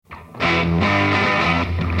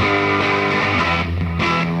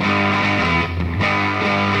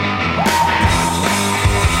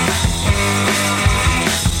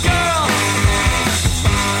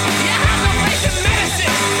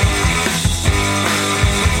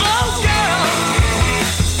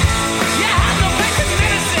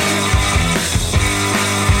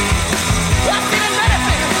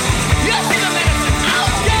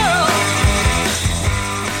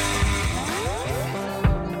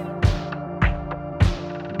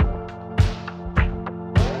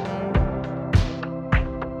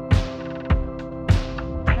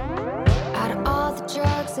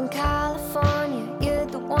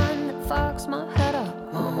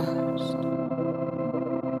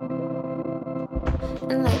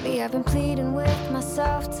And lately I've been pleading with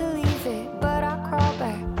myself to leave it, but I crawl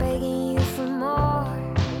back, begging you for more.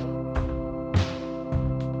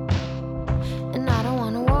 And I don't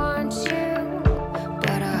wanna want you,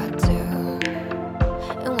 but I do.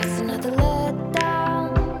 And what's another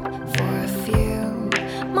letdown for a few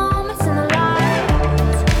moments in the light,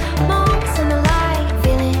 moments in the light,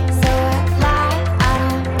 feeling so alive. I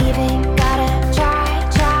don't even gotta try.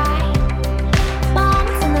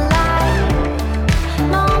 Moments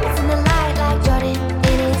in the light, like Jordan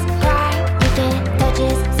in his prime. You can touch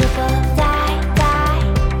his super tight.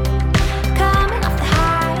 Coming off the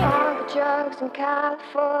high, all the drugs in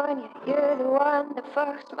California. You're the one that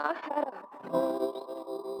fucks my head up.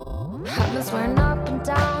 I've been swearing up and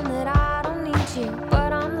down that I don't need you,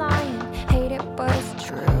 but I'm lying. Hate it, but it's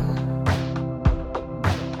true.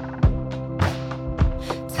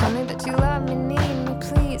 Tell me that you love me, need me,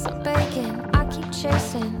 please, I'm begging. I keep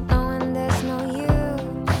chasing, knowing there's no use.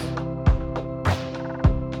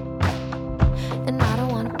 And I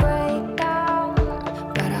don't wanna break down,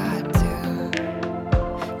 but I do.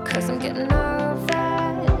 'Cause I'm getting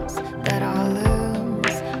nervous that I'll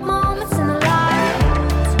lose. Moments in the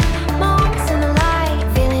light,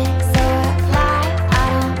 feeling so alive. I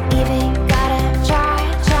don't even gotta try.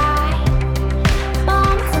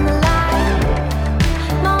 Moments in the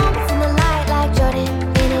light, like Jordan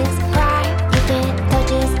in his prime. You can touch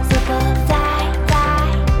his super tight.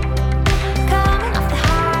 Coming off the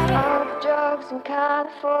high, all the drugs in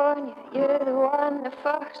California. You're the one that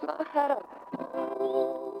fucks my head up.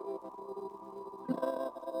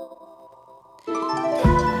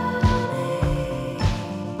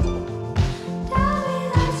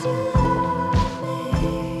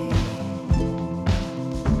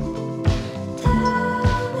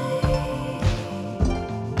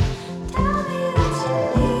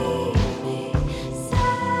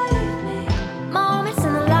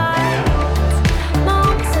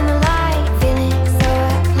 Moments in the light, feeling so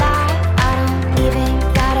alive. I don't even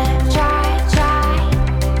gotta try.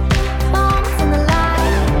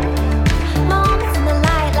 Moments in the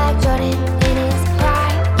light, like Jordan in his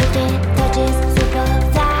prime. You can touch his super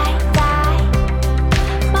tight.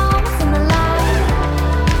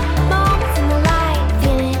 Moments in the light,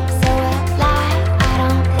 feeling so alive. I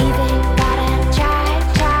don't even gotta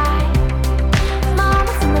try.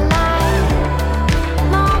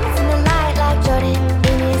 Moments in the light, like Jordan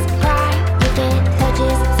in his prime. You can touch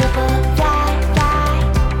his super tight.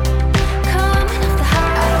 Coming off the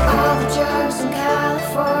high, out of all the drugs in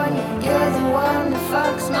California, you're the one that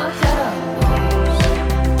fucks my head up.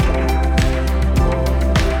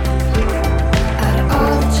 Out of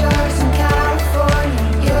all the drugs in California,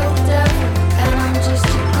 you're the devil, and I'm just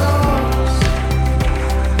your ghost.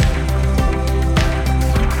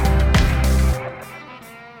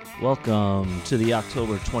 Welcome to the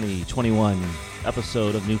October 2021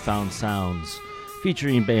 episode of Newfound Sounds,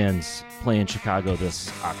 featuring bands playing Chicago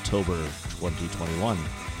this October 2021.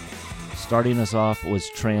 Starting us off was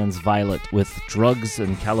Transviolet with Drugs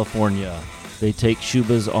in California. They take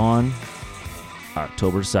Schubas on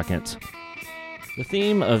October 2nd. The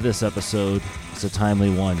theme of this episode is a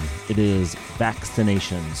timely one. It is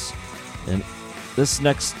vaccinations. And this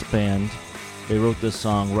next band, they wrote this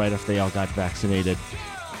song right after they all got vaccinated.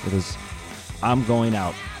 It is I'm Going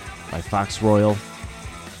Out by Fox Royale.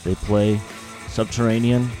 They play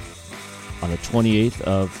Subterranean on the 28th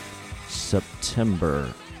of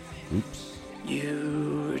September. Oops.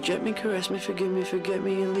 You reject me, caress me, forgive me, forget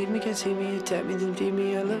me, and leave me, can't see me, attack me, then feed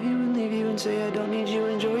me. I love you and leave you and say I don't need you,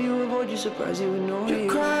 enjoy you, avoid you, surprise you, annoy you. You're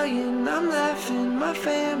crying, I'm laughing, my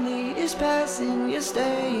family is passing, you're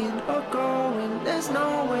staying or going, there's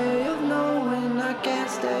no way of knowing I can't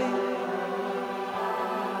stay.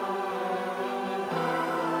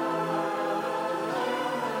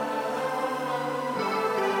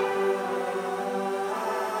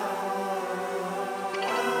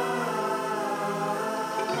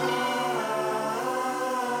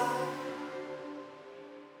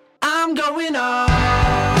 I'm going off,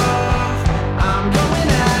 I'm going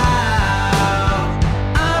out,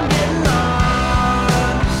 I'm getting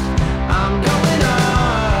lost, I'm going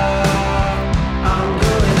off, I'm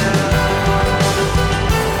going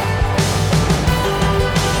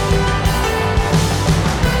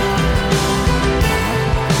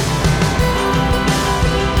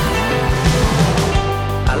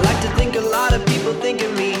I like to think a lot of people think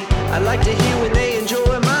of me, I like to hear when they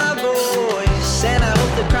enjoy my voice, and I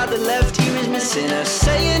hope the crowd that left here is missing us,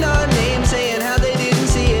 saying our names, saying how they didn't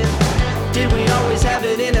see it. Did we always have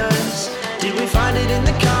it in us? Did we find it in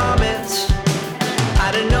the comments?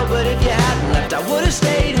 I don't know, but if you hadn't left, I would have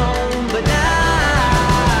stayed home. But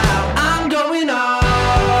now I'm going off.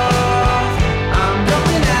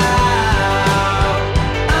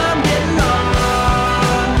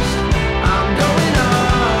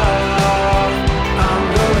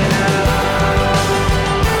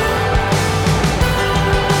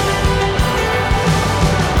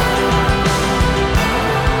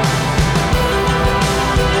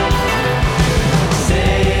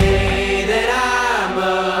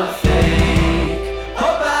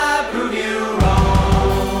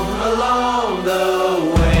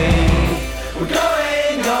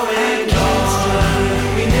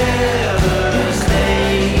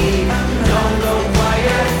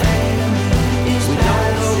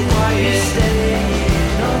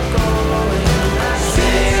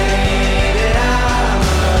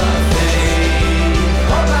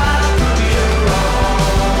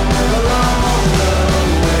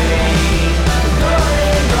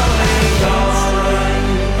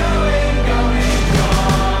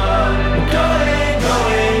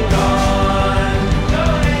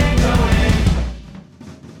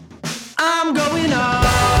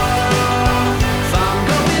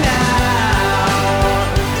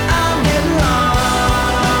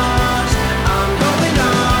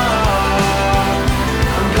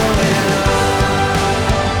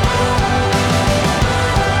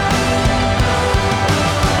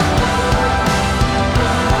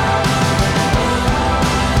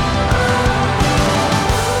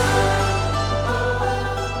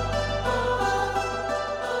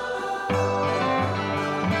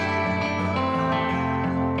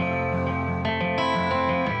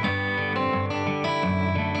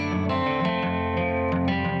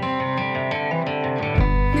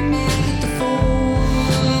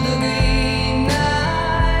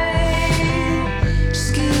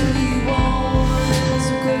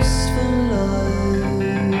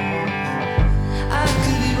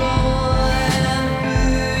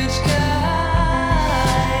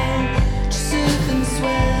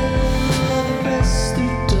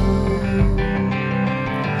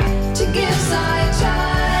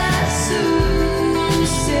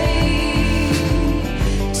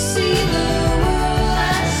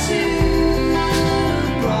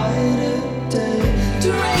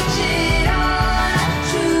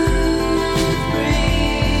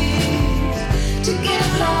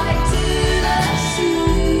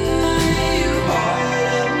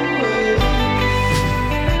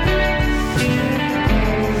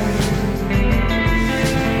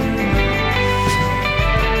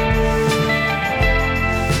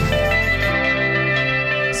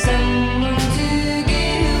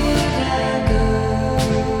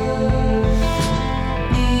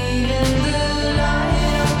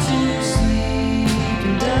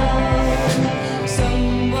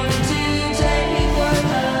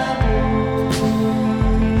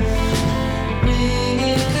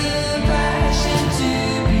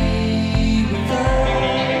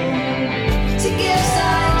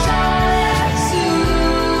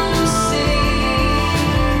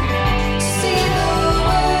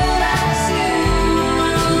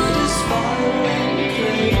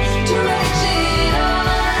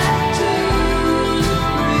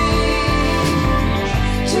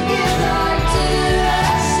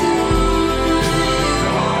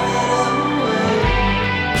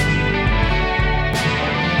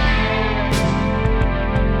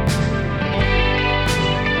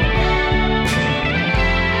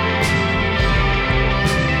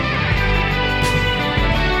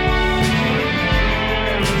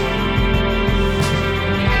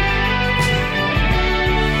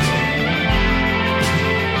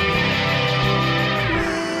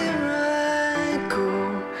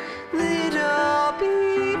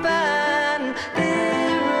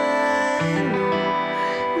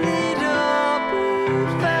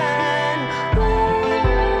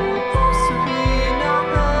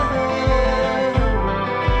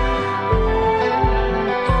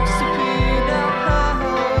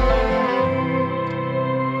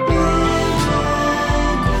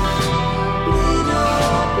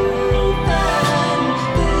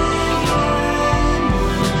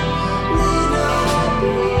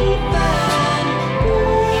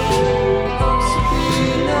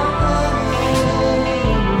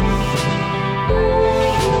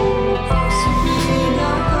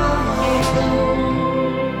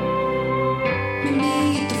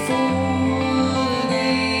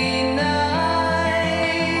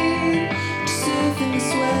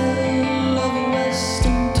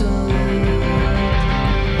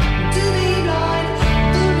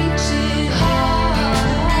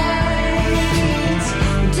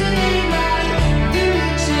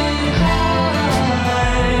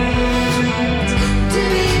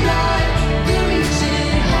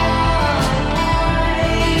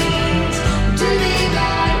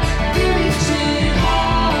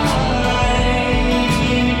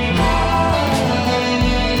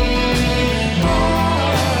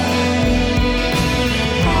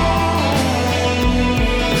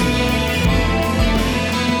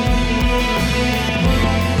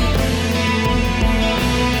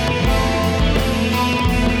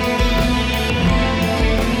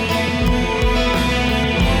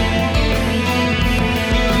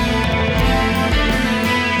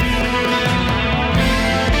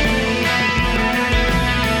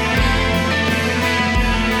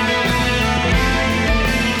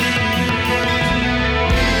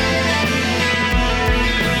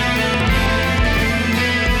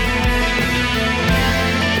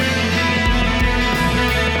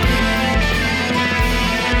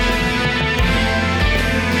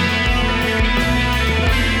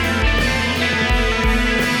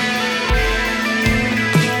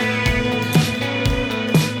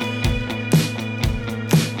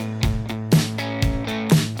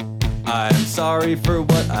 sorry for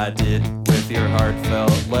what I did with your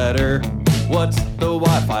heartfelt letter. What's the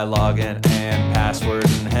Wi-Fi login and password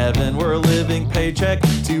in heaven? We're living paycheck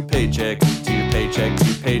to paycheck to paycheck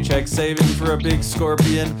to paycheck, saving for a big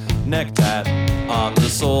scorpion neck tat on the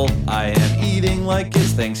soul. I am eating like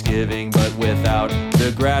it's Thanksgiving, but without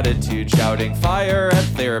the gratitude, shouting fire at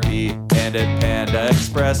therapy and at Panda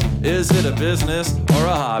Express. Is it a business or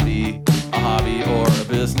a hobby? A hobby or a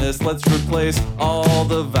business? Let's replace all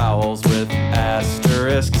the vowels with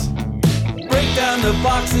asterisks. Break down the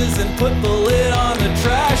boxes and put the lid on the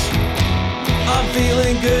trash. I'm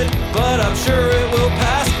feeling good, but I'm sure it will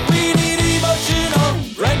pass. We need emotional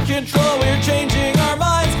rent control. We're changing our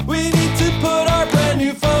minds. We need to put our brand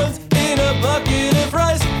new phones in a bucket of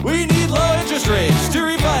rice. We need low interest rates to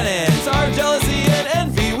refinance our jealousy and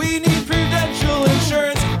envy. We need prudential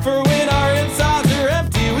insurance for when our insides are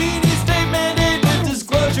empty. We need state-mandated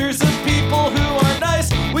disclosures of people who are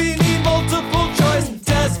nice. We need multiple choice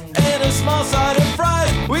tests and a small side of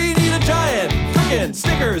fries. We need a giant frickin'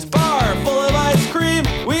 Snickers bar full of ice cream.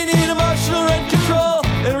 We need emotional rent control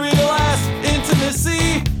and real-ass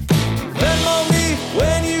intimacy. Venmo me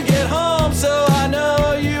when you get home so I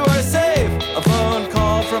know you are safe. A phone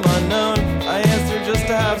call from unknown. I answer just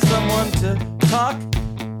to have someone to talk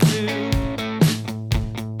to.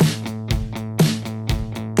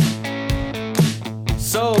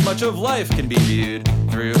 So much of life can be viewed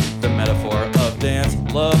through the metaphor of dance.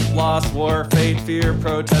 Love, loss, war, fate, fear,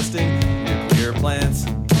 protesting, nuclear plants.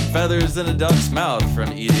 Feathers in a duck's mouth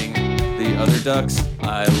from eating the other ducks.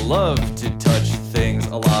 I love to touch things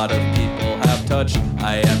a lot of people have touched.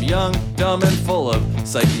 I am young, dumb, and full of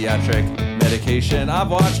psychiatric medication.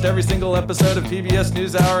 I've watched every single episode of PBS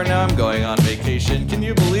NewsHour and now I'm going on vacation. Can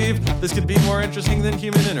you believe this could be more interesting than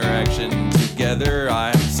human interaction together?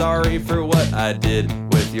 I'm sorry for what I did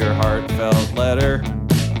with your heartfelt letter.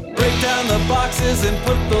 Break down the boxes and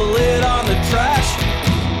put the lid on the trash.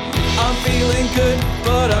 I'm feeling good,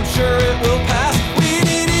 but I'm sure it will pass. We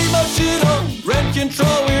need emotional rent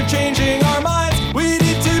control. We're changing our minds. We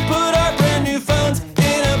need to put our brand new phones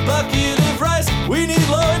in a bucket of rice. We need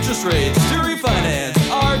low interest rates to refinance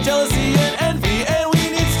our jealousy and envy. And we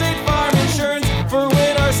need State Farm insurance for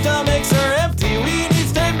when our stomachs are empty. We need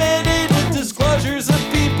state-mandated disclosures of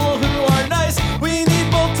people who are nice. We need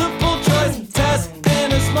multiple choice tests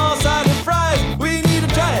and a small side of fries. We need a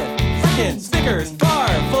giant frickin' Snickers bar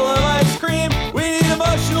full of ice cream. We need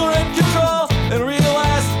emotional rent control and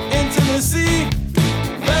real-ass intimacy.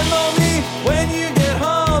 Venmo me when you get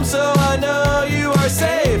home so I know you are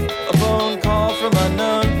safe. A phone call from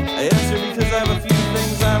unknown. I answer because I have a few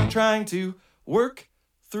things I'm trying to work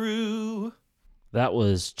through. That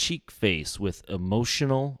was Cheekface with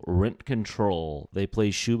Emotional Rent Control. They play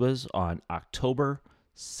Schubas on October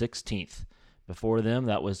 16th. Before them,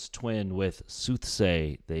 that was Twen with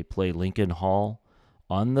Soothsay. They play Lincoln Hall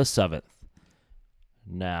on the 7th.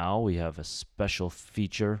 Now we have a special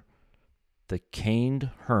feature, the Caned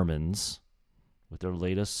Hermans, with their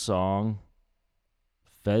latest song,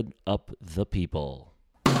 Fed Up the People.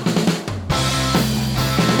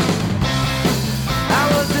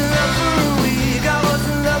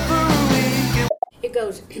 It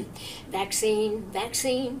goes, vaccine,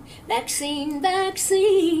 vaccine, vaccine,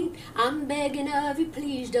 vaccine. I'm begging of you,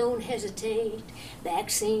 please don't hesitate.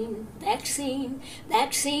 Vaccine, vaccine,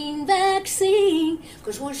 vaccine, vaccine.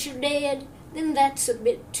 'Cause once you're dead, then that's a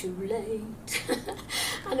bit too late.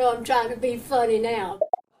 I know I'm trying to be funny now.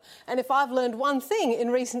 And if I've learned one thing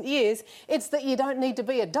in recent years, it's that you don't need to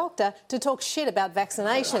be a doctor to talk shit about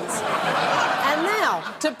vaccinations. And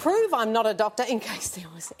now, to prove I'm not a doctor, in case there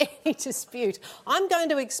was any dispute, I'm going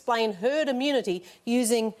to explain herd immunity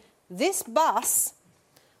using this bus,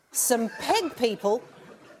 some peg people,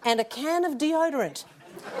 and a can of deodorant.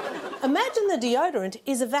 Imagine the deodorant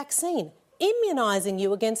is a vaccine, immunising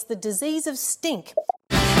you against the disease of stink.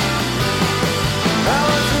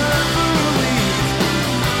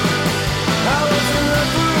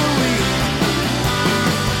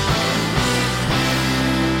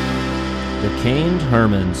 The Caned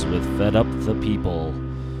Hermans with Fed Up the People.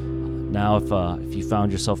 Now, if you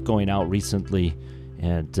found yourself going out recently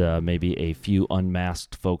and maybe a few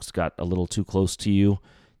unmasked folks got a little too close to you,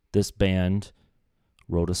 this band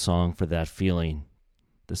wrote a song for that feeling.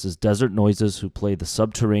 This is Desert Noises, who play the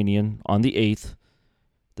Subterranean on the 8th.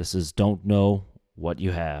 This is Don't Know What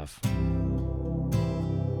You Have.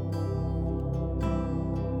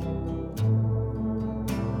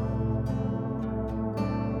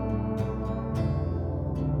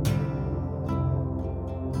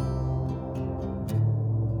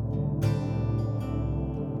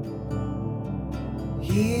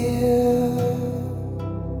 Here,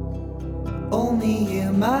 oh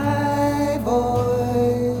my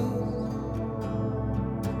voice.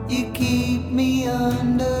 You keep me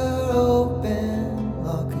under open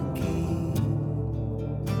lock and key.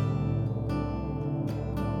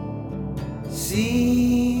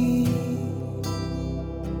 See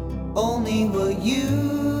only what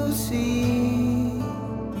you see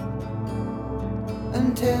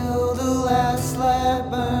until the last light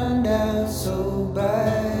burned out so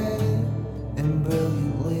bright and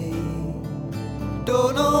brilliantly.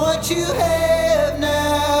 Don't know what you have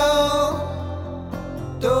now.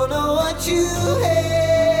 Don't know what you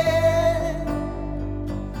have.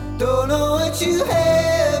 Don't know what you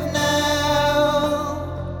have now.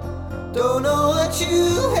 Don't know what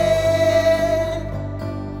you have.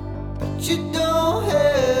 But you don't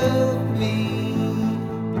have me.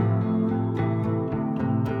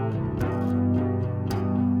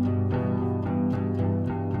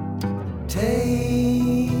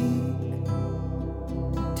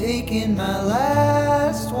 Taking my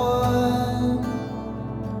last one.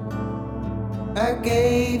 I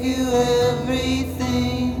gave you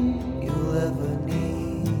everything you'll ever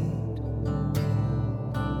need.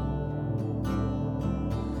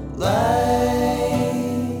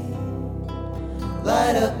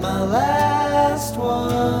 Light up my last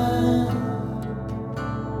one.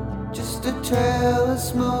 Just a trail of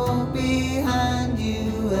smoke behind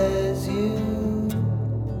you as you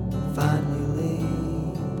finally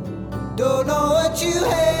leave. Don't know what you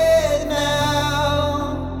had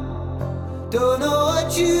now. Don't know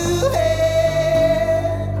what you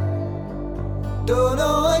had. Don't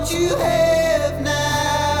know what you have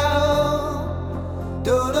now.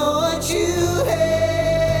 Don't know what you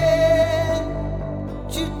had.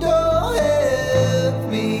 But you don't have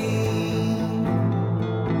me.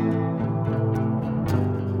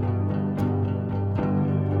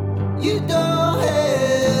 You don't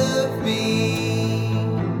have me.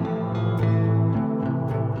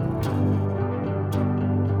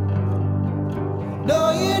 No,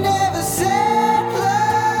 you never said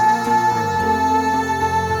love.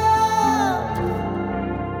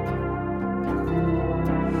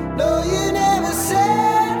 No, you never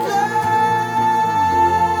said love.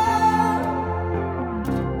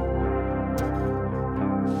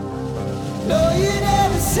 No, you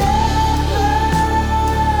never said love.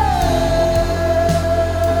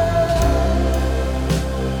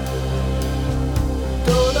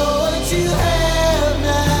 Don't know what you have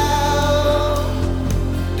now.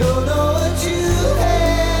 Don't know what you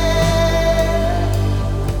have.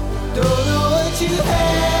 Don't know what you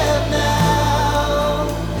have now.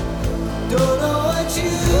 Don't know what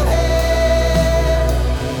you have.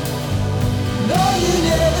 No, you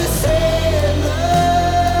never said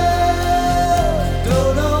love.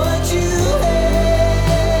 Don't know what you have.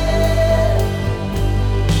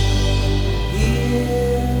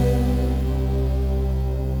 Here,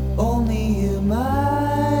 only hear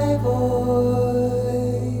my voice.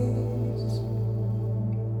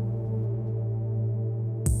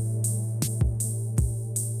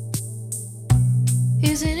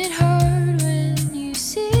 Isn't it hard when you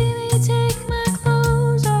see me take my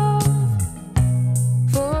clothes off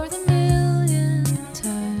for the millionth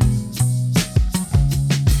time?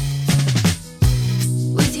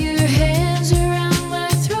 With your hands around my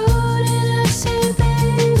throat and I say,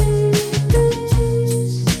 baby,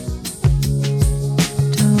 please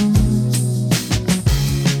don't.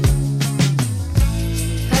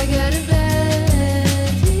 I got a bad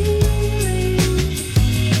feeling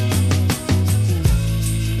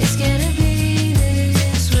it's gonna be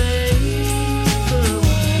this way for a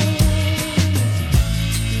while.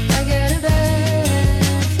 I got a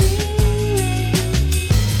bad feeling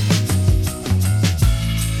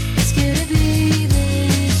it's gonna be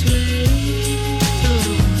this way for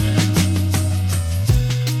a while.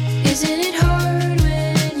 Isn't it hard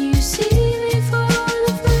when you see me for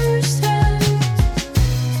the first time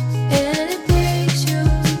and it breaks your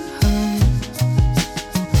heart?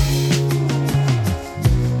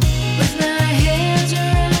 With my hands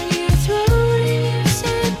around your throat and you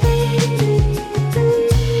said, baby,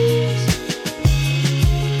 please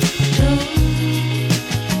don't.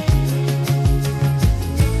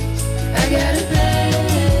 I got a bad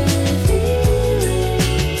feeling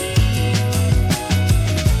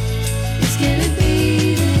it's gonna be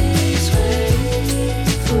this way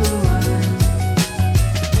for a while.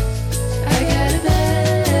 I got a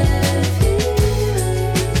bad feeling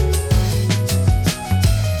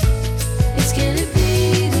it's gonna be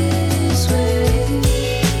this way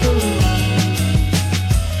for a while.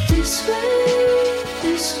 This way,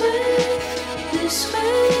 this way, this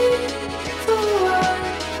way for a while.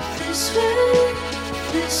 This way,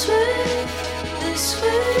 this way, this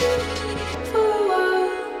swear for a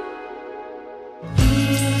while.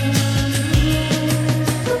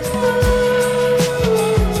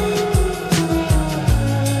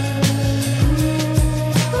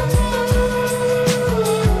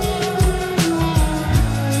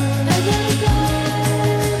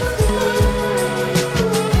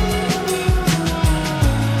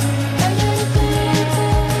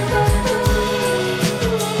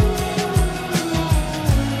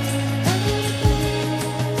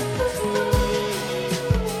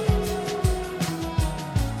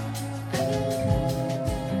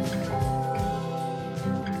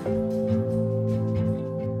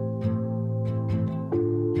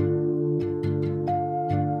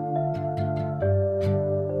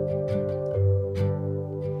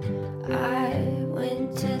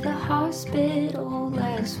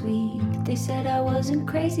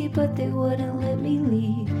 Crazy, but they wouldn't let me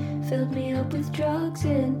leave. Filled me up with drugs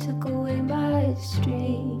and took away my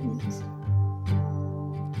strings.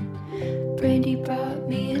 Brandy brought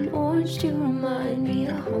me an orange to remind me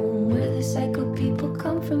of home, where the psycho people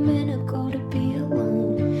come from and I go to be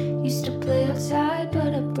alone. Used to play outside,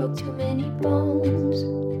 but I broke too many bones.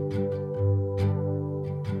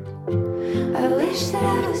 I wish that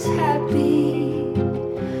I was happy.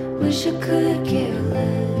 Wish I could care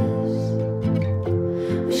less.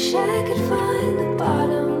 Wish I could find the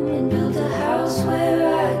bottom and build a house where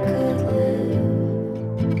I could live.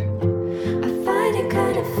 I find it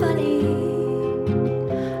kind of funny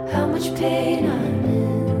how much pain I'm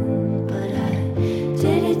in, but I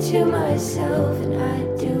did it to myself and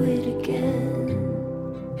I'd do it again.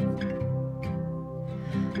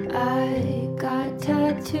 I got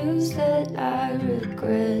tattoos that I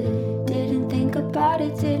regret. Didn't think about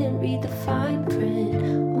it, didn't read the fine print.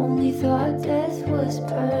 Only thought death was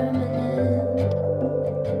permanent.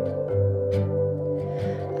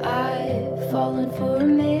 I've fallen for a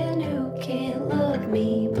man who can't love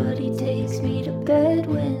me, but he takes me to bed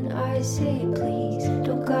when I say please.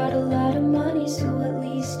 Don't got a lot of money, so at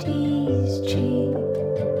least he's cheap.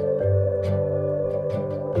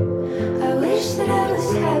 I wish that I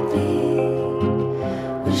was happy.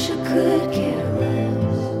 Wish I could care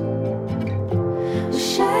less.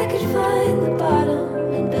 Wish I could find the bottom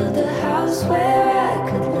and build a house where I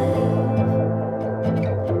could live.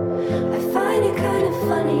 I find it kind of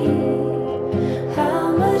funny how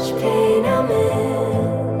much pain I'm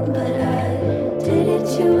in, but I did it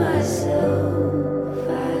to myself.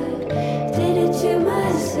 I did it to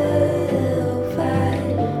myself. I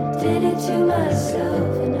did it to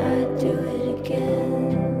myself, and I'd do it again.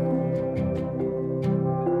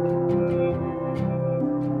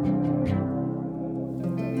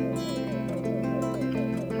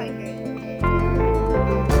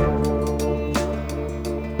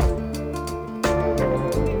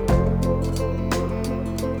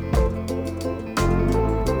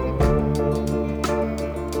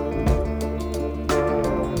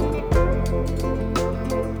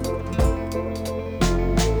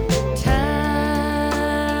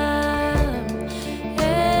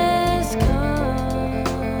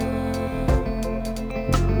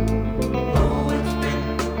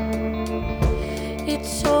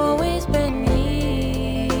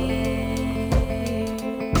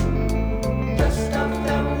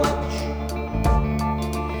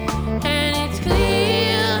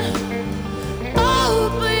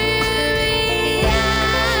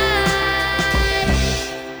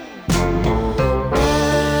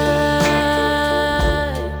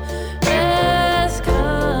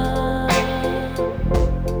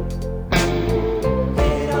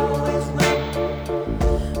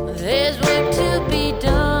 There's work to be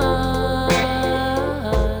done.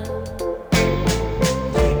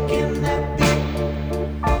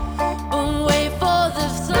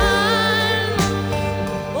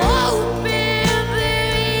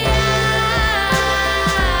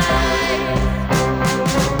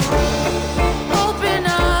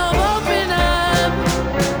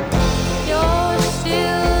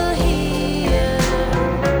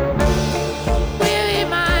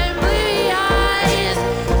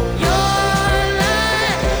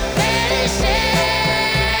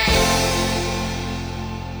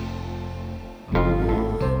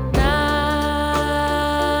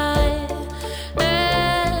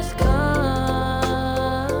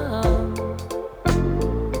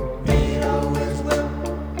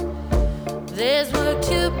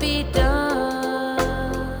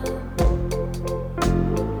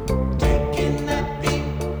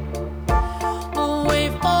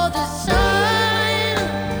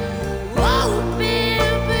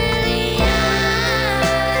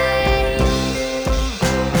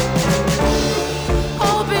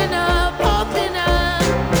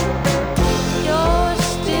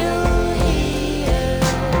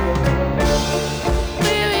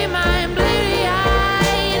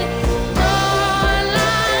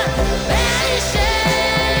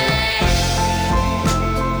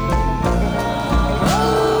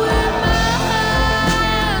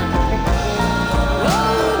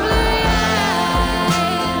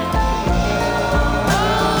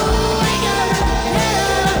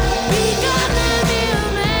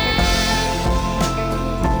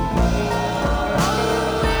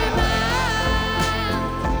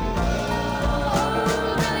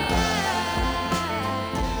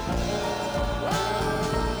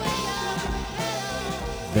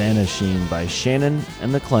 Vanishing by Shannon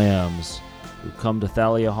and the Clams, who come to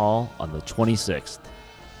Thalia Hall on the 26th.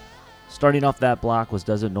 Starting off that block was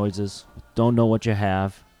Desert Noises, Don't Know What You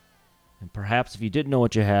Have. And perhaps if you didn't know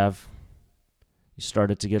what you have, you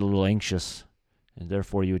started to get a little anxious, and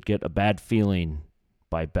therefore you would get A Bad Feeling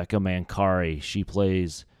by Becca Mancari. She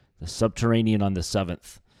plays the Subterranean on the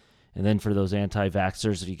 7th. And then for those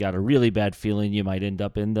anti-vaxxers, if you got a really bad feeling, you might end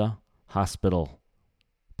up in the hospital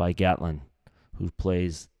by Gatlin, who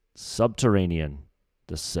plays Subterranean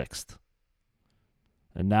the 6th.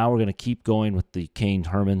 And now we're going to keep going with the Caned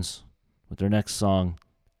Hermans with their next song,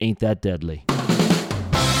 Ain't That Deadly. I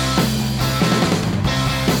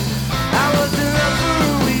was in love for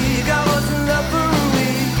a week, I was in love for a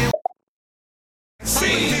week.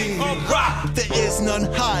 There is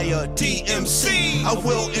none higher, DMC. I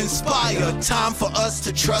will inspire. Time for us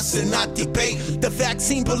to trust and not debate. The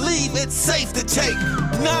vaccine, believe it's safe to take.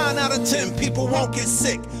 9 out of 10 people won't get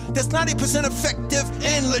sick. That's 90% effective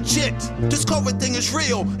and legit. This COVID thing is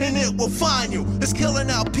real and it will find you. It's killing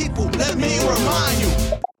our people, let me remind you.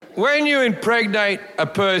 When you impregnate a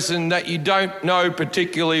person that you don't know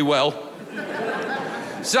particularly well,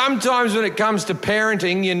 sometimes when it comes to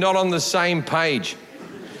parenting, you're not on the same page.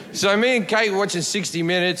 So me and Kate were watching 60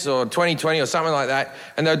 Minutes or 2020 or something like that,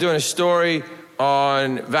 and they were doing a story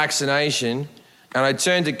on vaccination, and I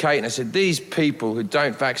turned to Kate and I said, these people who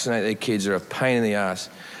don't vaccinate their kids are a pain in the ass.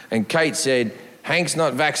 And Kate said, Hank's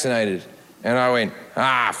not vaccinated. And I went,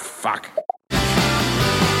 fuck.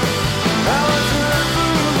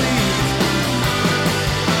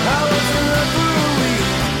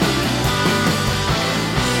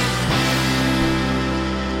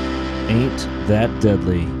 Ain't That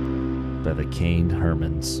Deadly by the Caned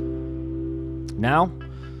Hermans. Now,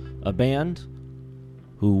 a band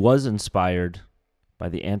who was inspired by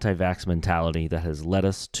the anti-vax mentality that has led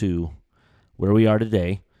us to where we are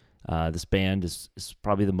today. This band is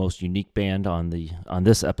probably the most unique band on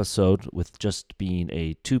this episode, with just being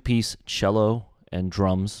a 2-piece cello and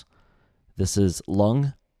drums. This is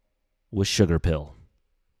Lung with Sugar Pill.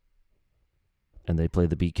 And they play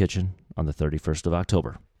the Beat Kitchen on the 31st of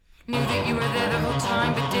October. Knew that you were there the whole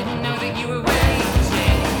time, but didn't know that you were waiting for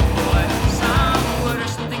some word or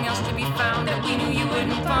something else to be found that we knew you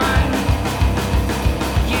wouldn't find.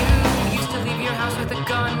 You used to leave your house with a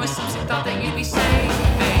gun with some sick thought that you'd be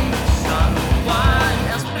saving someone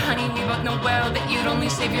else, but honey, we both know well that you'd only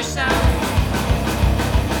save yourself.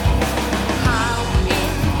 How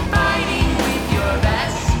inviting with your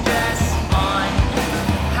best dress on.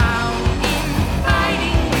 How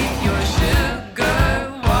inviting with your sugar.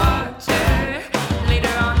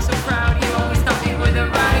 Later on, so proud, you always thought we were the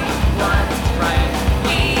right ones, right?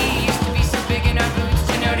 We used to be so big in our boots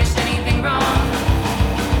to notice anything wrong.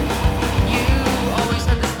 You always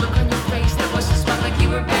had this look on your face that was just felt like you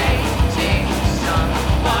were baiting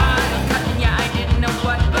someone. Cutting, yeah, I didn't know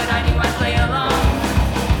what, but I knew I'd play along.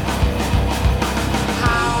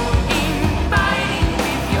 How inviting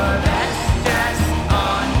with your best dress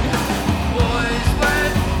on. Wars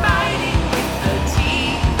worth fighting with the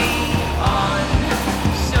TV on.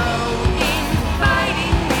 So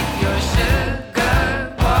inviting with your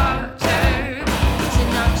sugar water. It's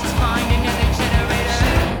enough, just find another generator.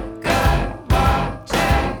 Sugar water.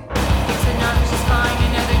 It's enough, just find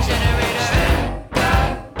another generator. Sugar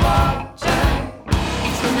water.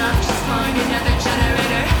 It's enough, just find another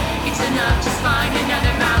generator. It's enough, just find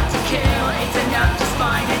another mouth to kill. It's enough, just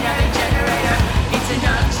find another generator. It's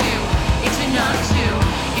enough to, it's enough to,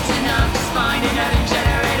 it's enough, just find another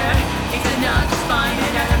generator. It's enough, just find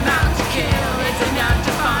another mouth to kill. It's enough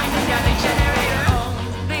to find another generator.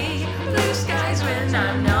 Only blue skies when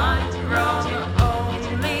I'm not wrong.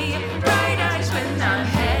 Only bright eyes when I'm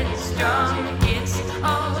headstrong. It's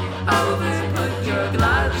all over, put your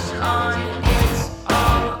gloves on. It's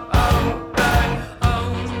all over.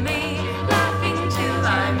 Only laughing till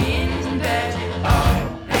I'm in bed.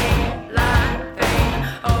 Only laughing.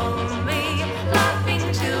 Only laughing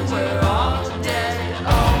till we're all dead.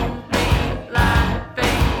 Only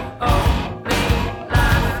laughing. Only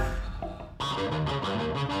laugh.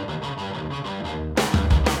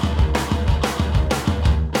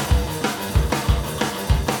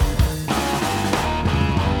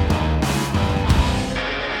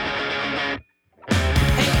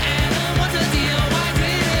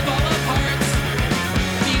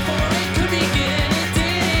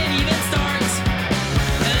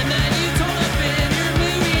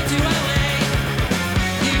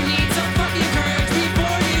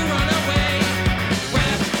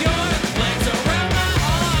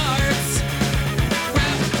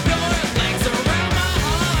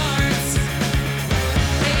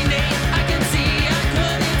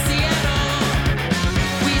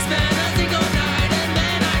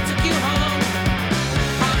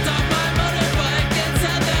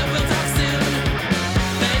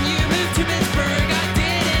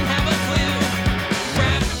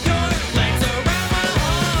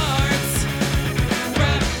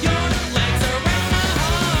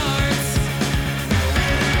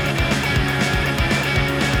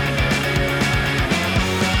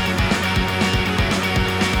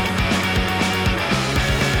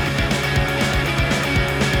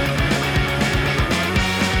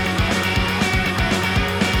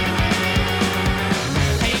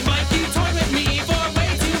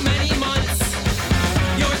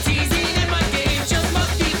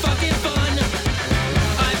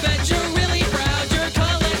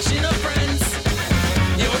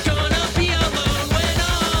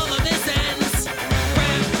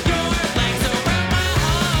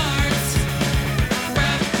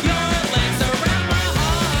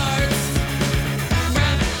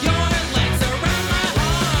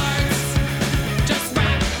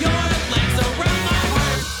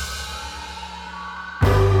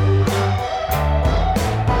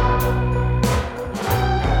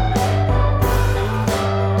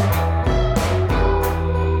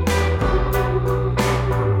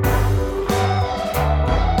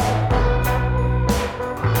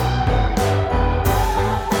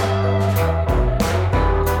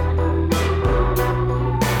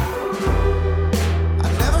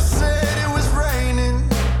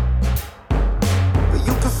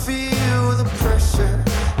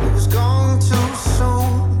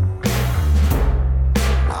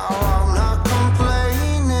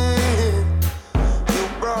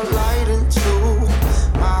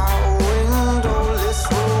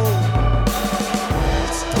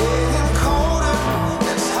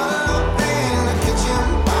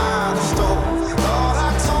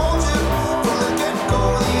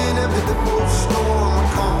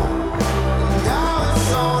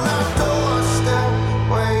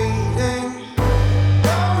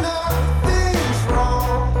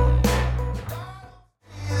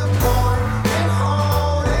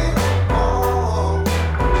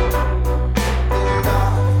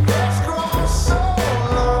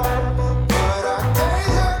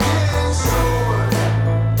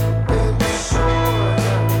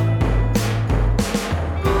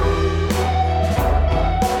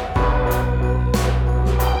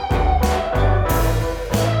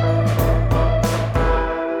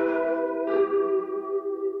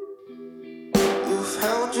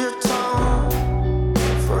 held your tongue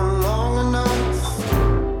for long enough.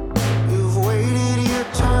 You've waited your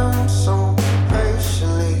turn so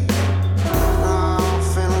patiently. I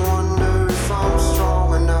often wonder if I'm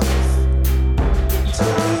strong enough to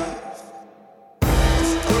leave.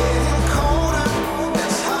 It's getting colder.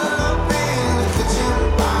 Let's huddle up in the kitchen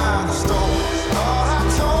by the stove. Thought I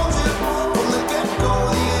told you from the get-go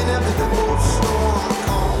the inevitable storm would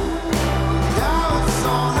come. Now it's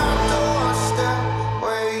on our doorstep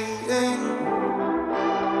waiting.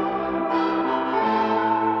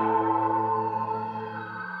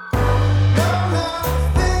 No,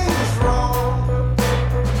 nothing's wrong,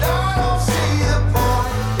 but I don't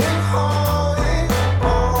see the point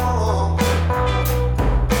in holding on.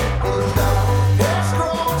 And our hair's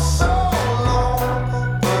grown so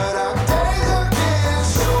long, but our days are getting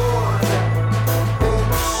shorter and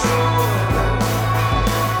shorter.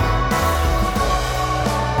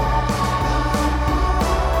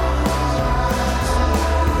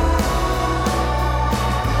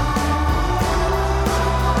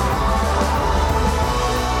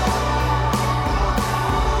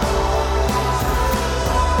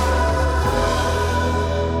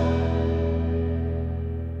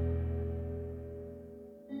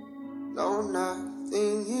 No,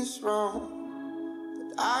 nothing is wrong,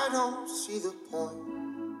 but I don't see the point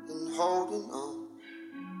in holding on.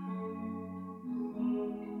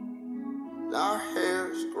 And our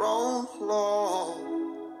hair's grown long,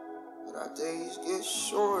 but our days get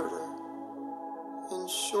shorter and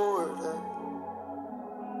shorter.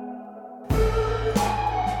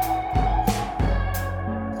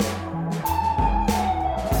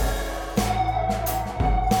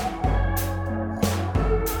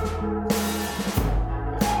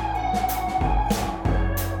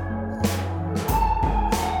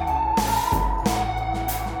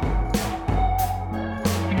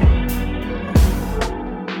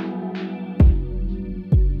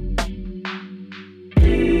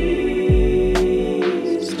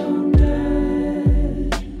 Please don't die.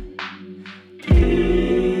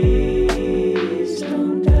 Please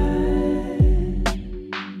don't die.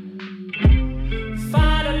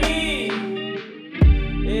 Finally,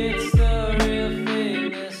 it's the real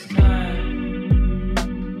thing this time.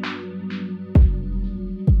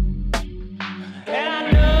 And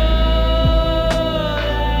I know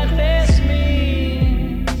that this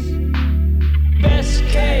means best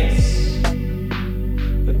case,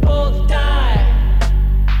 we both die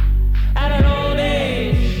at an old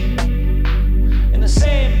age in the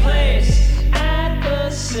same place at the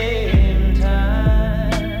same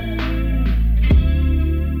time.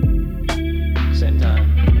 Same time.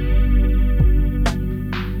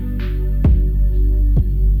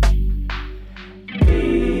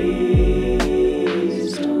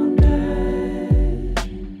 Please don't die.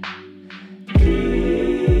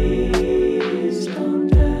 Please don't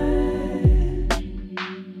die.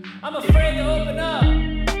 I'm afraid to open up,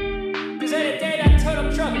 'cause any day that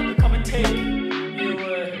turnip truck will come and take you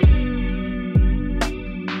away.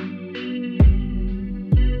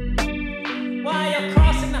 While you're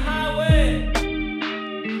crossing the highway,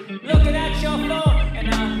 looking at your phone, and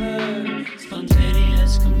I heard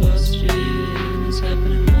spontaneous combustion is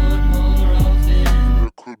happening more and more often.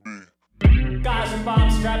 It could be. Guys with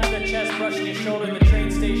bombs strapped to their chest, brushing your shoulder in the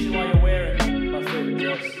train station while you're wearing my favorite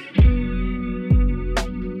dress.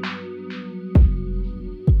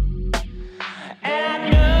 And I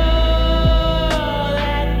know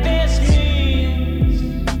that this means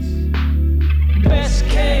best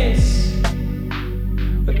case,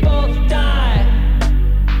 we both die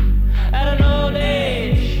at an old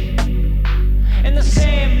age in the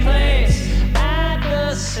same place at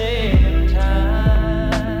the same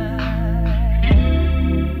time.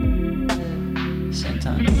 Same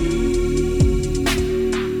time.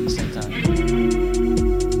 Same time.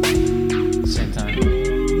 Same time.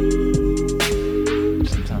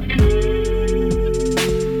 Same time.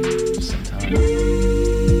 Same time.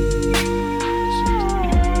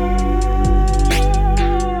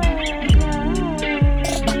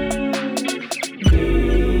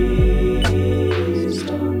 Please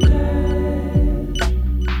don't die.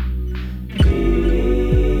 Please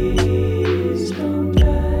don't die.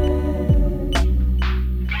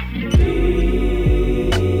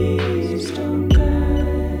 Please don't die.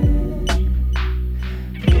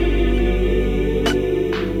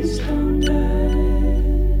 Please don't die.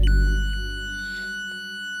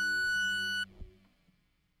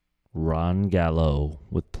 Ron Gallo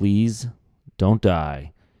with Please Don't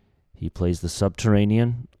Die. He plays the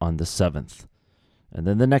Subterranean on the 7th. And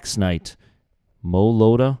then the next night,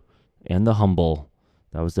 Lowda and The Humble.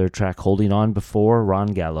 That was their track Holding On before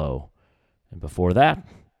Ron Gallo. And before that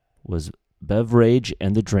was Beverage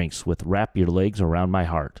and the Drinks with Wrap Your Legs Around My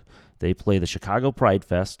Heart. They play the Chicago Pride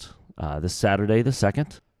Fest this Saturday, the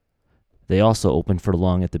 2nd. They also open for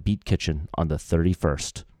long at the Beat Kitchen on the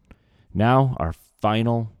 31st. Now, our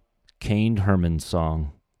final Caned Herman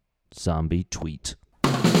song, Zombie Tweet.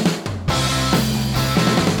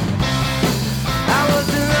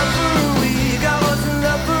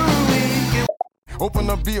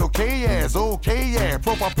 Open up the okay ass, okay yeah.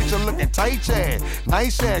 Profile picture looking tight, yeah.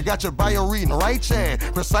 Nice, yeah. Got your bio reading right, yeah.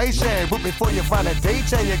 Precise, yeah. But before you find a date,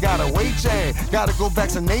 yeah, you gotta wait, yeah. Gotta go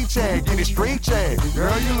vaccinate, yeah. Get it straight, yeah.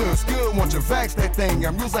 Girl, you look good, want you vax that thing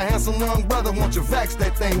up. You's a handsome young brother, want you vax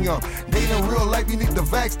that thing up. Dating real life, you need to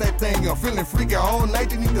vax that thing up. Feeling freaky all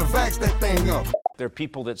night, you need to vax that thing up. There are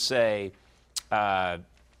people that say,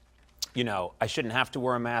 you know, I shouldn't have to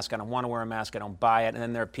wear a mask. I don't want to wear a mask. I don't buy it. And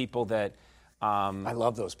then there are people that... I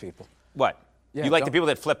love those people. What? Yeah, you like the people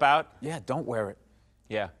that flip out? Yeah, don't wear it.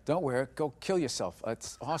 Yeah. Don't wear it. Go kill yourself.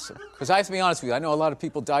 It's awesome. Because I have to be honest with you, I know a lot of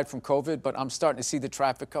people died from COVID, but I'm starting to see the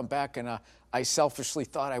traffic come back, and I selfishly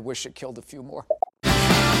thought I wish it killed a few more.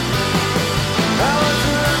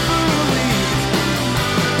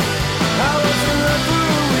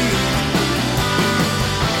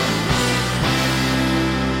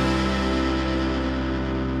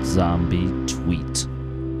 Zombie Tweet.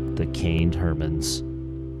 The Caned Hermans.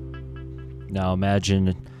 Now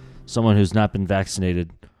imagine someone who's not been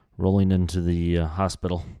vaccinated rolling into the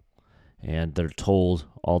hospital, and they're told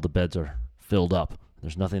all the beds are filled up.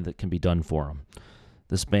 There's nothing that can be done for them.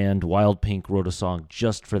 This band, Wild Pink, wrote a song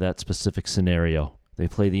just for that specific scenario. They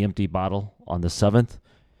play The Empty Bottle on the 7th,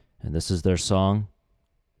 and this is their song,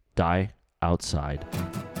 Die Outside.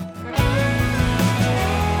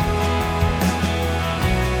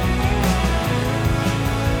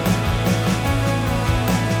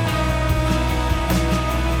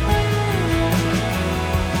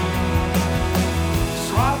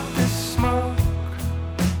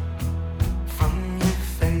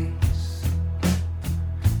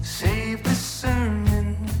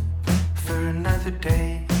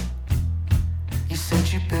 Day. You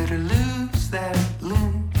said you better lose that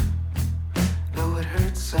limp, though it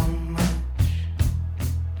hurts so much.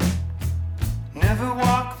 Never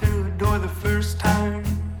walked through a door the first time,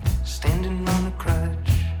 standing on a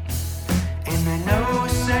crutch. And I know a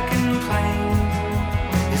second plane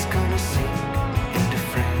is gonna sink into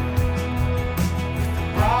frame with the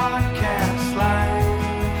broadcast line.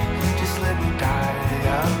 Just let me die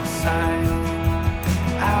outside.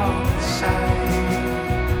 Outside.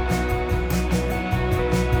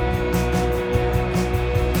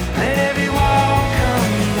 Let every wall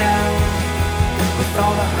come down with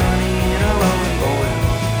all the honey in a rolling boil.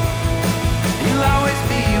 You'll always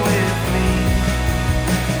be with me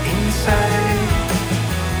inside.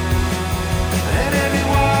 Let every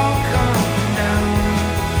wall come down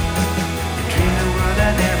and dream the world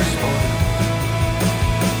I never spoiled.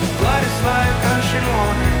 Blood is like ocean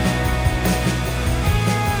water.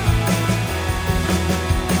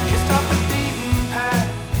 Off the beaten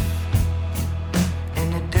path in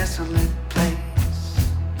a desolate place,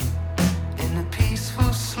 in a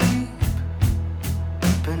peaceful sleep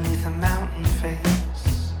beneath a mountain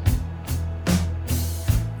face,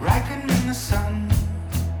 ripen in the sun,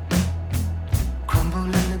 crumble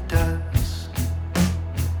in the dust,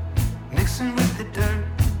 mixing with the dirt,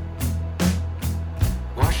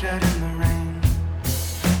 wash out in the rain,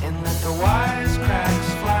 and let the wise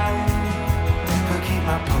cracks fly. Keep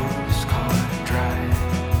my postcard dry,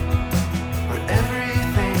 where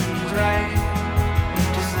everything's right.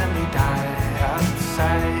 Just let me die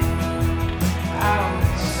outside,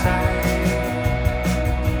 outside.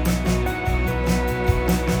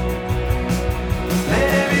 Let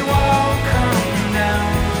every wall come down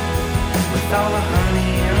with all the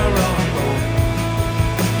honey in a rolling bowl.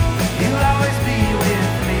 You'll always be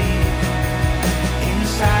with me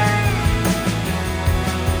inside.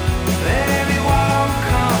 Let every wall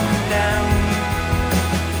come down.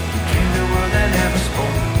 Dream the world I never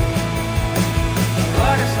spoke.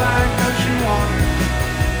 Blood is like ocean water.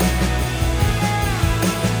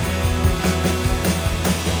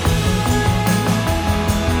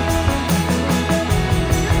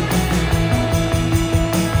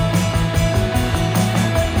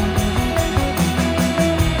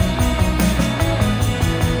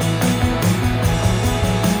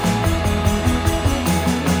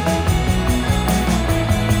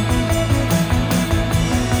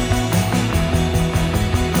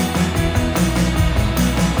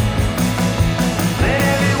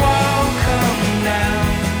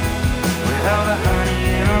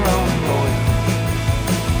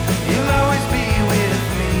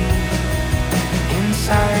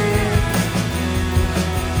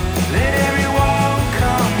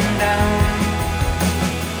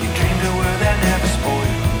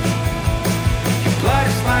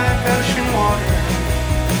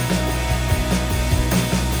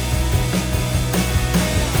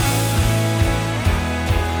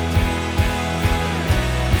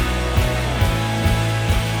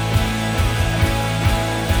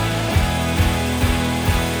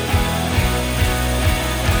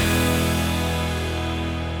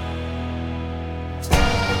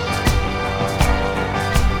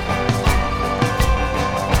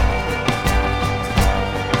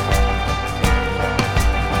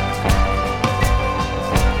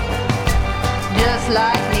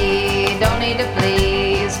 need to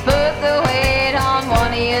please. Put the weight on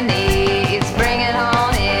one of your knees. Bring it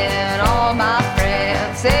on in, all my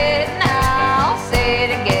friends. Say it now, say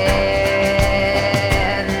it again.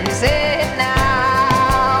 Say it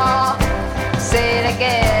now, say it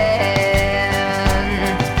again.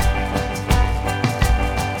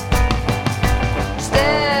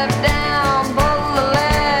 Step down, pull the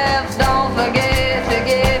left. Don't forget to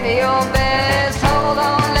give your best. Hold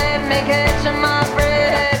on, let me catch my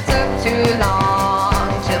breath. Took too long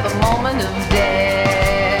till the moment of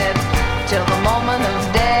death. Till the moment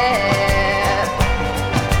of death.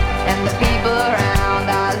 And the people around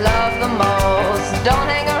I love the most don't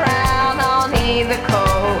hang around on either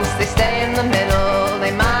coast. They stay in the middle,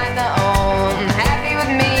 they mind their own. Happy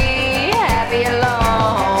with me, happy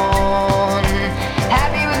alone.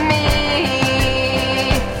 Happy with me,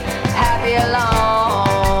 happy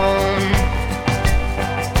alone.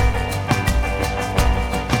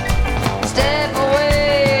 Step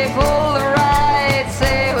away, pull the right.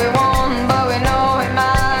 Say we won't, but we know we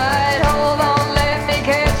might. Hold on, let me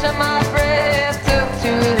catch my breath. Took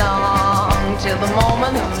too long till the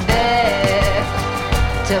moment of death.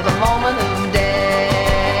 Till the moment of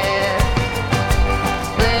death.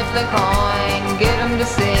 Flip the coin, get him to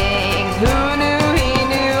sing. Who knew he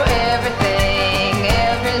knew everything,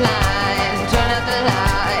 every line. Turn out the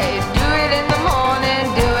light. Do it in the morning,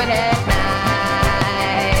 do it at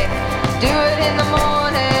night. Do it in the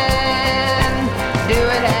morning, do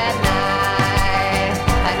it at night.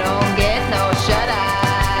 I don't get no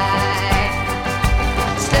shut-eye.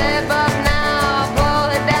 Step up now, pull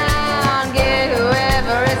it down. Get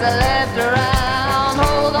whoever is left around.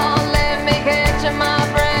 Hold on, let me catch my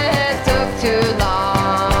breath. Took too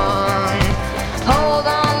long. Hold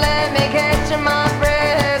on, let me catch my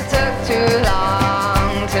breath. Took too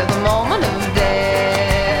long till the moment of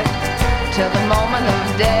death. Till the moment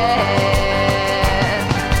of death.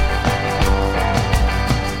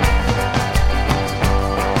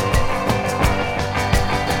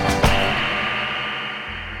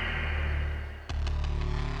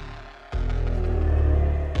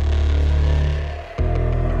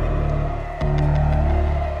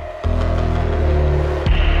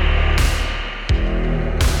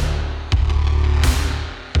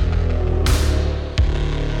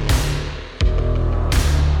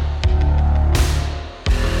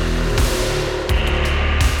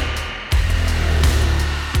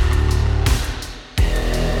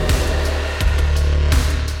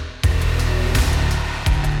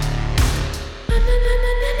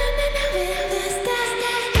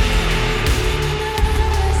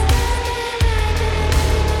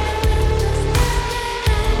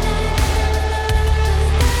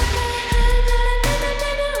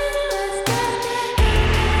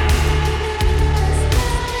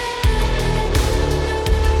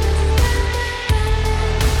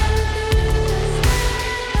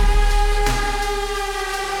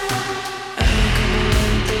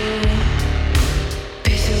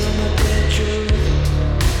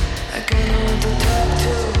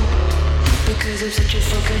 Cause I'm such a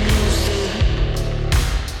fucking loser.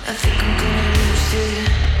 I think I'm gonna lose it.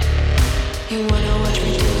 You wanna watch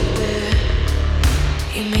me do it.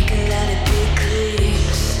 You make a lot of big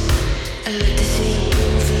clicks. I like to see you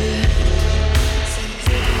prove it.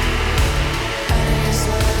 I need to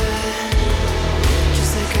sweat,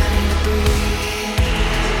 just like I need to breathe.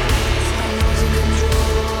 I'm losing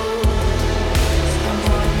control. I'm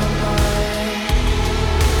on my mind.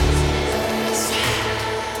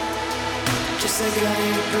 Just like I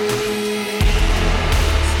need to breathe.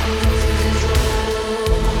 I'm losing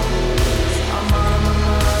control. I'm out of my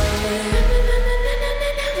mind.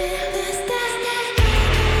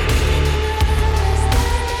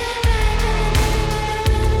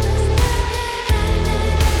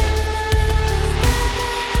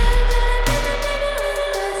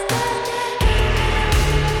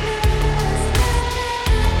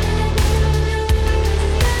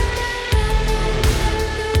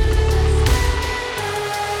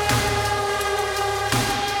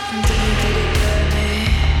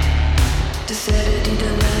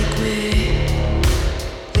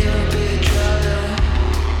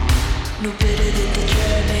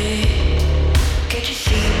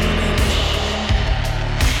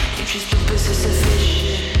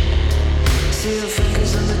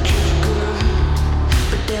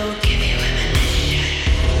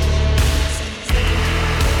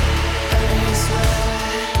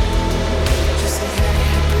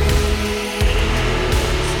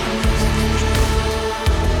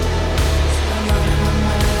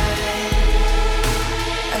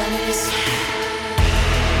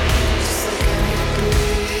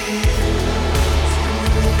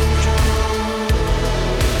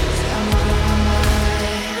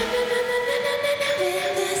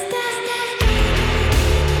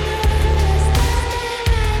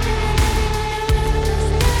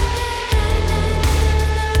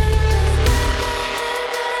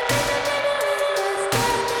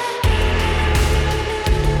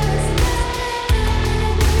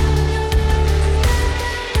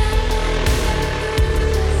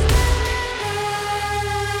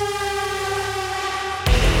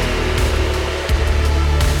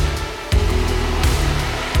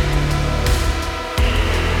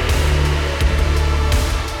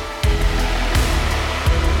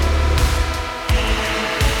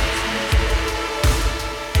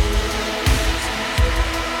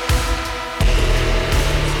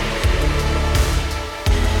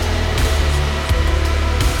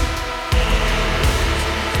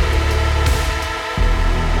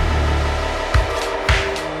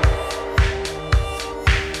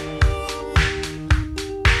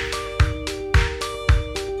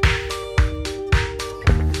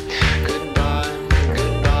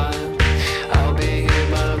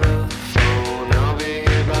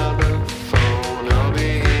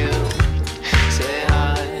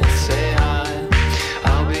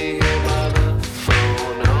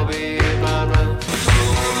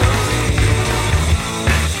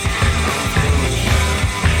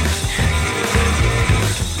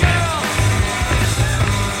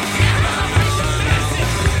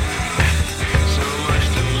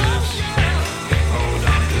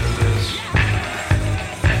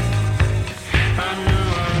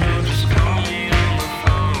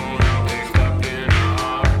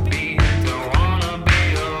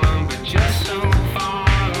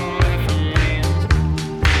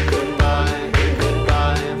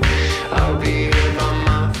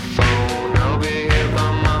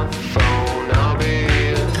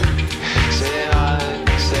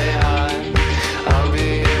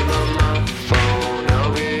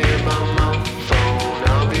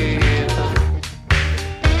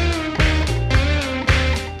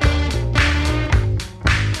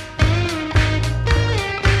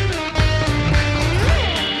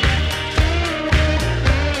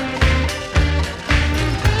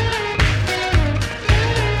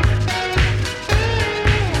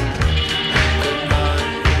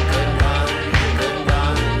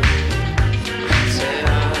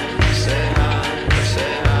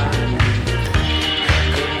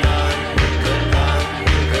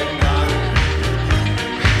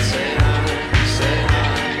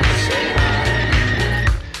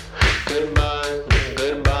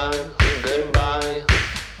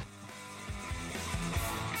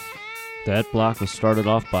 That block was started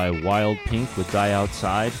off by Wild Pink with Die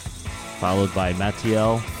Outside, followed by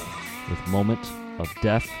Mattiel with Moment of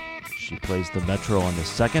Death. She plays the Metro on the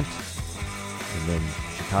 2nd. And then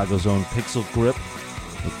Chicago's own Pixel Grip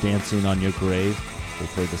with Dancing on Your Grave. They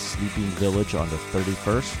play the Sleeping Village on the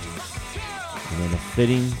 31st. And then a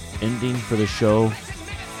fitting ending for the show.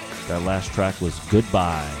 That last track was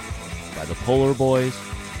Goodbye by the Polar Boys,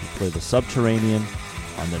 who play the Subterranean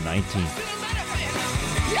on the 19th.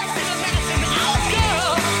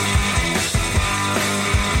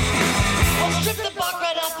 Strip the bark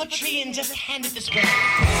right off the tree and just hand it this way.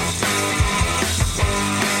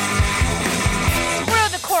 Screw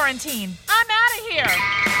the quarantine. I'm out of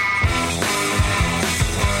here.